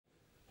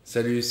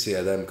Salut, c'est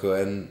Adam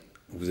Cohen.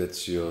 Vous êtes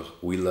sur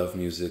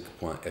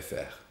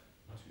welovemusic.fr.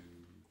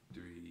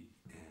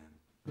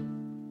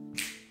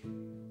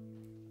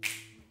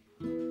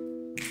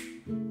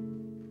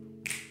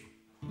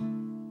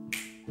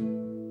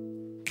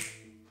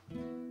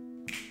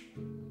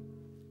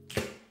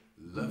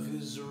 Love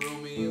is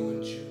Romeo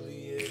and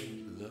Juliet.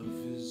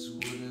 Love is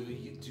whatever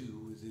you do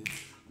with it.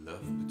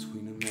 Love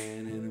between a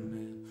man and a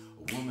man,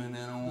 a woman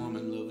and a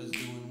woman. Love is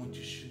doing what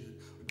you should,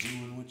 or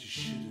doing what you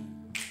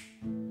shouldn't,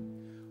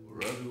 or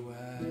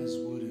otherwise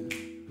wouldn't.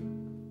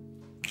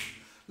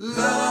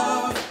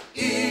 Love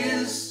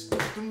is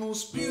the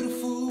most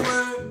beautiful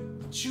word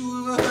that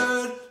you ever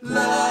heard.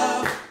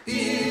 Love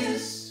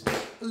is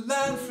a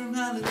line from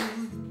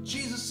Hallelujah.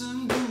 Jesus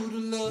and Buddha.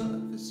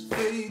 Love is a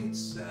fading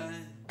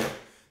sign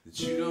that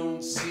you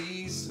don't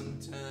see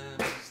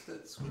sometimes.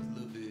 That's what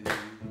love is.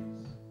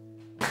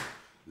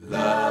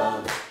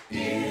 Love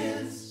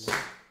is.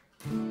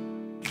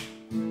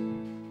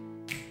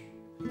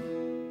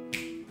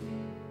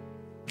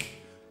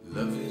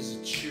 Love is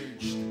a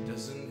church that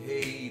doesn't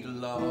hate, a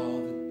law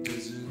that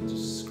doesn't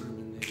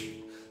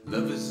discriminate.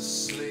 Love is a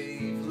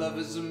slave, love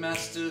is a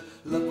master,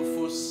 love